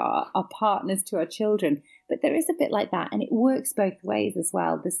compare our partners to our children, but there is a bit like that. And it works both ways as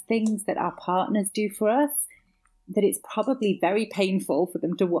well. There's things that our partners do for us that it's probably very painful for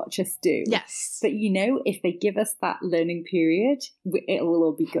them to watch us do. Yes. But, if they give us that learning period, it will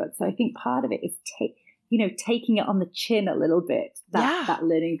all be good. So I think part of it is, taking it on the chin a little bit, that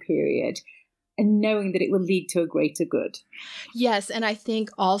learning period, and knowing that it will lead to a greater good. Yes. And I think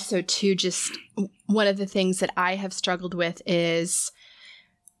also, too, just one of the things that I have struggled with is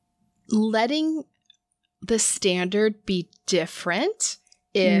letting the standard be different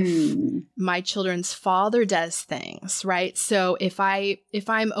if my children's father does things, right? So if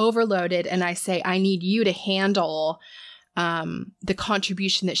I'm overloaded and I say, I need you to handle the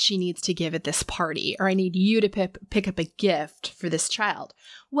contribution that she needs to give at this party, or I need you to pick up a gift for this child.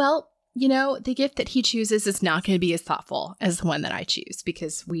 Well, the gift that he chooses is not going to be as thoughtful as the one that I choose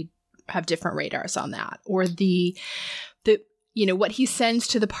because we have different radars on that. Or what he sends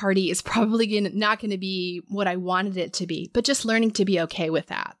to the party is probably not going to be what I wanted it to be, but just learning to be okay with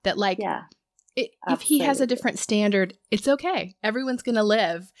that. That if he has a different standard, it's okay. Everyone's going to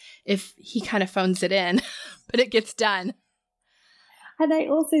live if he kind of phones it in, but it gets done. And I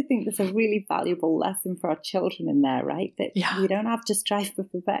also think there's a really valuable lesson for our children in there, right? That we don't have to strive for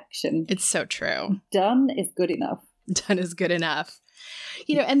perfection. It's so true. Done is good enough. Done is good enough.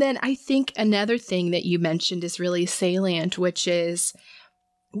 And then I think another thing that you mentioned is really salient, which is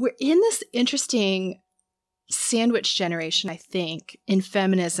we're in this interesting sandwich generation, I think, in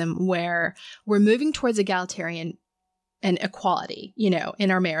feminism, where we're moving towards egalitarian and equality,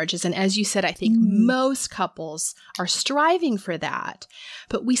 in our marriages. And as you said, I think most couples are striving for that,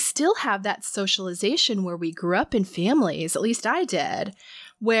 but we still have that socialization where we grew up in families, at least I did,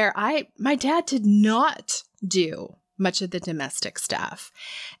 where my dad did not do much of the domestic stuff.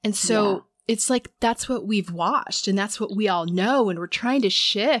 And so it's like, that's what we've watched and that's what we all know. And we're trying to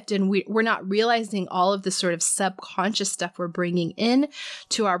shift, and we're not realizing all of the sort of subconscious stuff we're bringing in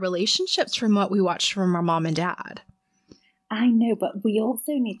to our relationships from what we watched from our mom and dad. I know, but we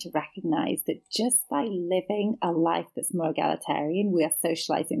also need to recognize that just by living a life that's more egalitarian, we are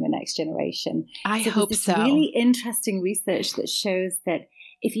socializing the next generation. I hope so. There's really interesting research that shows that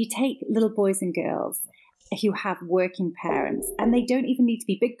if you take little boys and girls who have working parents, and they don't even need to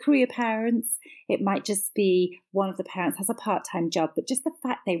be big career parents, it might just be one of the parents has a part-time job, but just the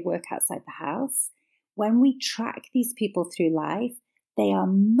fact they work outside the house, when we track these people through life, they are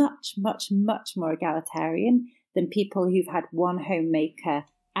much, much, much more egalitarian than people who've had one homemaker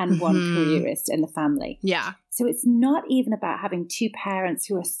and one careerist in the family. Yeah. So it's not even about having two parents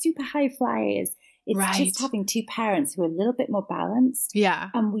who are super high flyers. It's just having two parents who are a little bit more balanced. Yeah.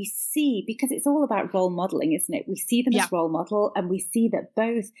 And we see, because it's all about role modeling, isn't it? We see them as role model, and we see that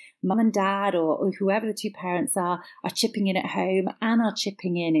both mum and dad or whoever the two parents are chipping in at home and are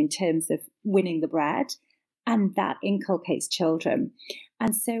chipping in terms of winning the bread. And that inculcates children.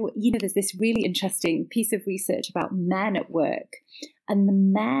 And so, there's this really interesting piece of research about men at work. And the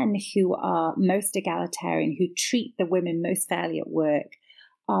men who are most egalitarian, who treat the women most fairly at work,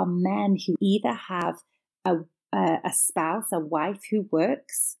 are men who either have a spouse, a wife who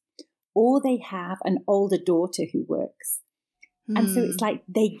works, or they have an older daughter who works. And so it's like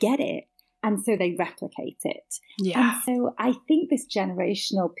they get it. And so they replicate it. Yeah. And so I think this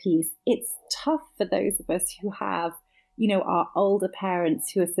generational piece, it's tough for those of us who have, our older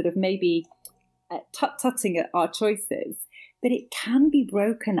parents who are sort of maybe tut-tutting at our choices. But it can be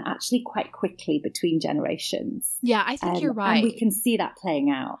broken actually quite quickly between generations. Yeah, I think you're right. And we can see that playing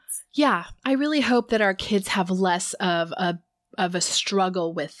out. Yeah, I really hope that our kids have less of a of a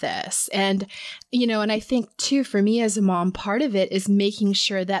struggle with this. And, and I think too, for me as a mom, part of it is making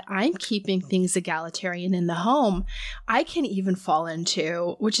sure that I'm keeping things egalitarian in the home. I can even fall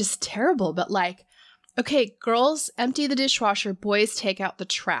into, which is terrible, but like, okay, girls empty the dishwasher, boys take out the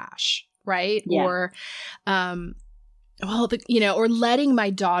trash, right? Yeah. Or, or letting my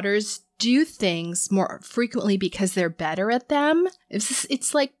daughters do things more frequently because they're better at them.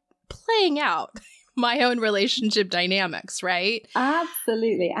 It's like playing out my own relationship dynamics, right?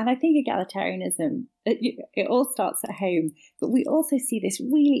 Absolutely. And I think egalitarianism, it all starts at home, but we also see this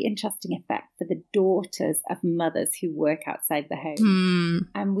really interesting effect for the daughters of mothers who work outside the home.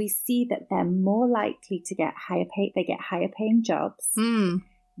 And we see that they're more likely to get higher paying jobs.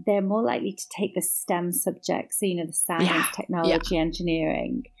 They're more likely to take the STEM subjects, so, the science, technology,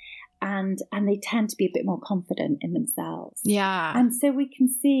 engineering. And they tend to be a bit more confident in themselves. Yeah. And so we can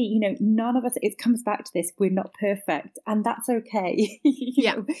see, none of us, it comes back to this, we're not perfect, and that's okay.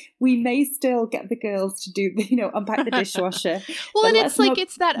 We may still get the girls to do, unpack the dishwasher. Well, and it's like,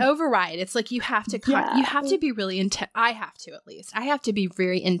 it's that override. It's like you have to, you have to be really, I have to at least. I have to be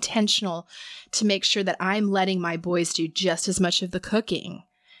very intentional to make sure that I'm letting my boys do just as much of the cooking.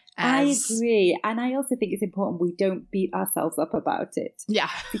 I agree. And I also think it's important we don't beat ourselves up about it. Yeah.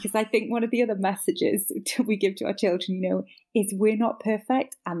 Because I think one of the other messages we give to our children, is we're not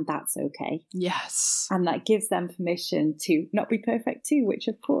perfect, and that's okay. Yes. And that gives them permission to not be perfect too, which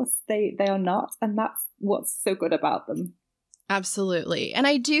of course they are not. And that's what's so good about them. Absolutely. And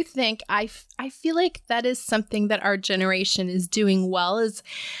I do think, I feel like that is something that our generation is doing well, is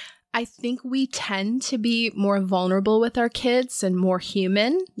I think we tend to be more vulnerable with our kids and more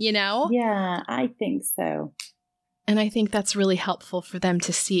human, Yeah, I think so. And I think that's really helpful for them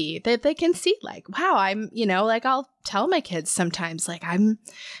to see, that they can see like, wow, I'm, I'll tell my kids sometimes, like, I'm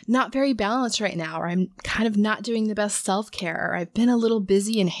not very balanced right now, or I'm kind of not doing the best self-care, or I've been a little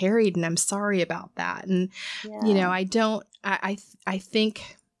busy and harried and I'm sorry about that. And, I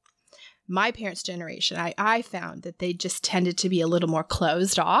think my parents' generation, I found that they just tended to be a little more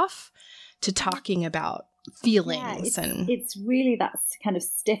closed off to talking about feelings. It's really that kind of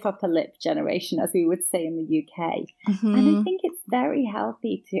stiff upper lip generation, as we would say in the UK. And I think it's very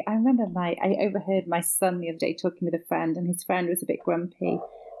healthy I remember I overheard my son the other day talking with a friend, and his friend was a bit grumpy.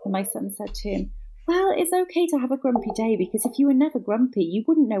 And my son said to him, well, it's okay to have a grumpy day, because if you were never grumpy, you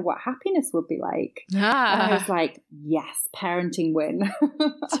wouldn't know what happiness would be like. And I was like, yes, parenting win.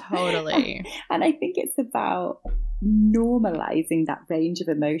 Totally. And I think it's about normalizing that range of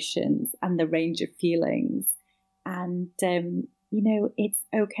emotions and the range of feelings. And, it's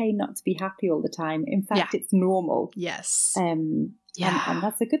okay not to be happy all the time. In fact, it's normal. Yes. And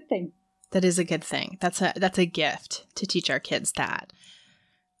that's a good thing. That is a good thing. That's a gift to teach our kids that.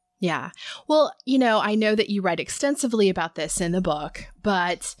 Yeah. Well, I know that you write extensively about this in the book,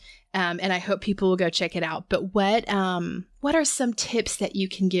 but, and I hope people will go check it out. But what are some tips that you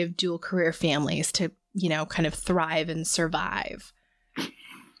can give dual career families to, kind of thrive and survive?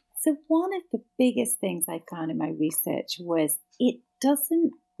 So one of the biggest things I found in my research was it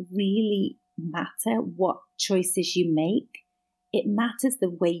doesn't really matter what choices you make. It matters the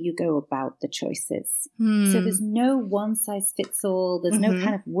way you go about the choices. So there's no one size fits all. There's no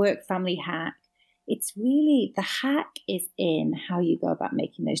kind of work family hack. It's really, the hack is in how you go about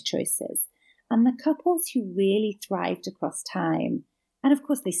making those choices. And the couples who really thrived across time, and of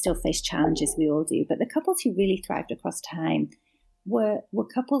course they still face challenges, we all do, but the couples who really thrived across time were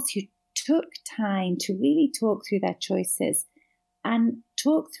couples who took time to really talk through their choices and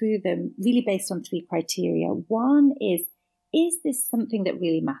talk through them really based on 3 criteria. One is this something that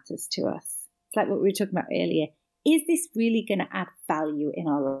really matters to us? It's like what we were talking about earlier. Is this really going to add value in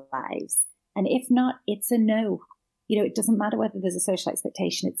our lives? And if not, it's a no. It doesn't matter whether there's a social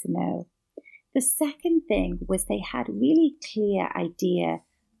expectation, it's a no. The second thing was they had really clear idea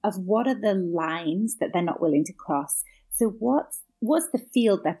of what are the lines that they're not willing to cross. So what's the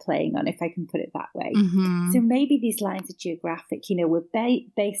field they're playing on, if I can put it that way? So maybe these lines are geographic. We're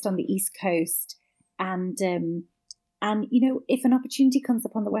based on the East Coast, and if an opportunity comes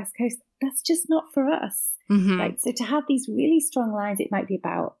up on the West Coast, that's just not for us. Right? So to have these really strong lines, it might be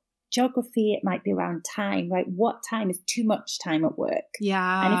about geography, it might be around time, right? What time is too much time at work?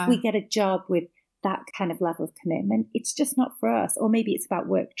 Yeah. And if we get a job with that kind of level of commitment, it's just not for us. Or maybe it's about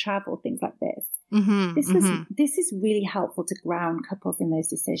work travel, things like this. This is really helpful to ground couples in those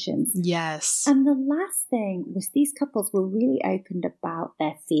decisions. Yes. And the last thing was these couples were really opened about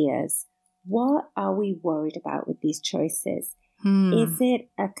their fears. What are we worried about with these choices? Is it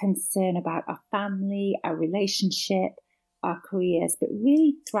a concern about our family, our relationship, our careers, but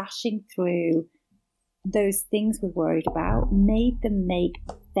really thrashing through those things we're worried about made them make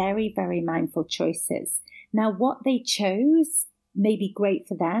very, very mindful choices. Now, what they chose may be great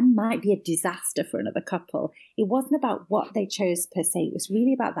for them, might be a disaster for another couple. It wasn't about what they chose per se. It was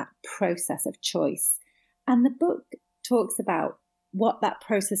really about that process of choice. And the book talks about what that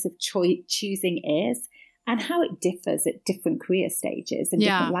process of choosing is and how it differs at different career stages and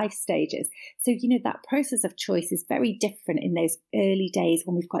different life stages. So, that process of choice is very different in those early days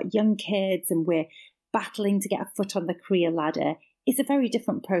when we've got young kids and we're battling to get a foot on the career ladder. It's a very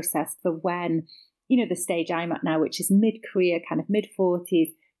different process for when, the stage I'm at now, which is mid-career, kind of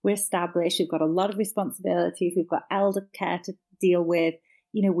mid-40s. We're established. We've got a lot of responsibilities. We've got elder care to deal with.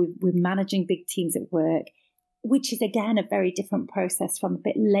 We're managing big teams at work, which is, again, a very different process from a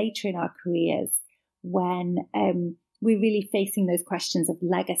bit later in our careers when we're really facing those questions of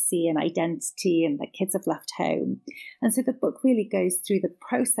legacy and identity and the kids have left home. And so the book really goes through the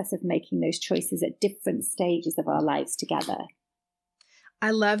process of making those choices at different stages of our lives together. I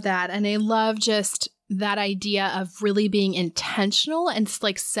love that. And I love just that idea of really being intentional and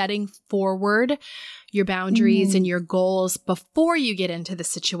like setting forward your boundaries and your goals before you get into the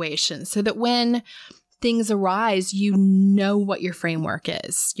situation so that when things arise, you know what your framework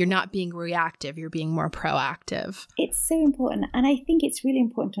is. You're not being reactive. You're being more proactive. It's so important. And I think it's really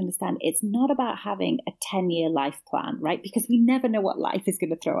important to understand it's not about having a 10-year life plan, right? Because we never know what life is going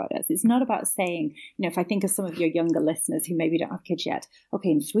to throw at us. It's not about saying, if I think of some of your younger listeners who maybe don't have kids yet,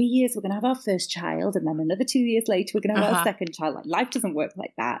 okay, in 3 years, we're going to have our first child. And then another 2 years later, we're going to have our second child. Like, life doesn't work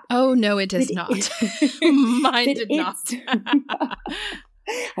like that. Oh, no, it does not. Mine did not.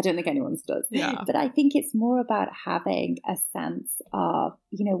 I don't think anyone's does. Yeah. But I think it's more about having a sense of,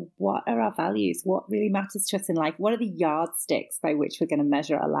 what are our values? What really matters to us in life? What are the yardsticks by which we're going to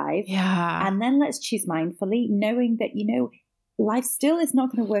measure our lives? Yeah. And then let's choose mindfully, knowing that, life still is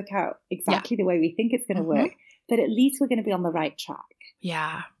not going to work out exactly the way we think it's going to work, but at least we're going to be on the right track.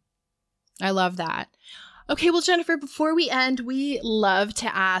 Yeah. I love that. Okay, well, Jennifer, before we end, we love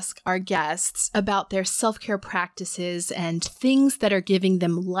to ask our guests about their self-care practices and things that are giving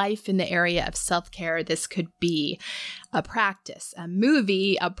them life in the area of self-care. This could be a practice, a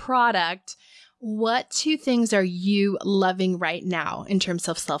movie, a product. What 2 things are you loving right now in terms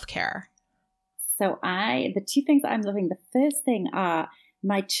of self-care? So the 2 things that I'm loving, the first thing are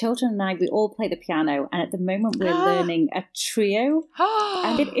my children and I, we all play the piano, and at the moment we're learning a trio.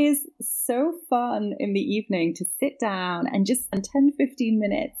 And it is so fun in the evening to sit down and just spend 10, 15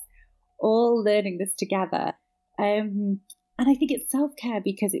 minutes all learning this together. And I think it's self-care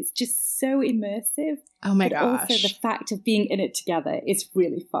because it's just so immersive. Oh my gosh. Also the fact of being in it together is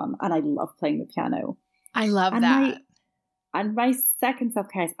really fun. And I love playing the piano. I love that. My second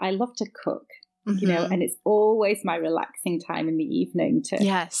self-care is I love to cook. And it's always my relaxing time in the evening to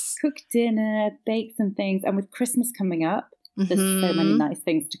cook dinner, bake some things. And with Christmas coming up, there's so many nice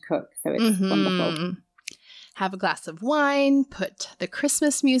things to cook. So it's wonderful. Have a glass of wine, put the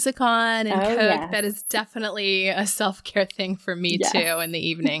Christmas music on and cook. Yes. That is definitely a self-care thing for me too in the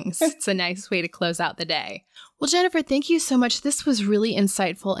evenings. It's a nice way to close out the day. Well, Jennifer, thank you so much. This was really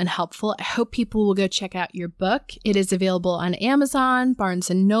insightful and helpful. I hope people will go check out your book. It is available on Amazon, Barnes &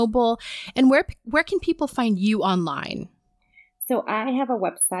 Noble. And where can people find you online? So I have a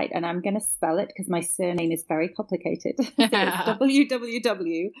website, and I'm going to spell it because my surname is very complicated. So it's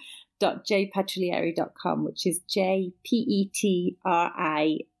www.jpetriglieri.com, which is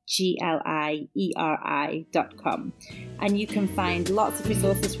JPetriglieri.com. And you can find lots of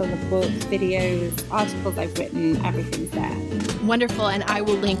resources from the book, videos, articles I've written, everything's there. Wonderful. And I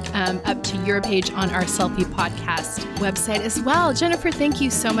will link up to your page on our Selfie podcast website as well. Jennifer, thank you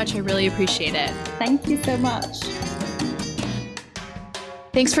so much. I really appreciate it. Thank you so much.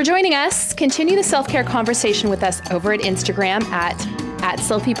 Thanks for joining us. Continue the self-care conversation with us over at Instagram at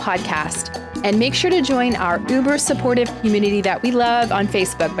Selfie Podcast. And make sure to join our uber supportive community that we love on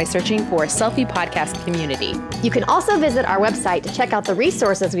Facebook by searching for Selfie Podcast Community. You can also visit our website to check out the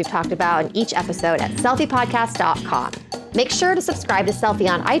resources we've talked about in each episode at selfiepodcast.com. Make sure to subscribe to Selfie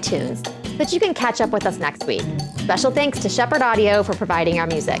on iTunes so that you can catch up with us next week. Special thanks to Shepherd Audio for providing our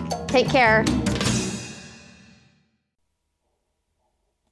music. Take care.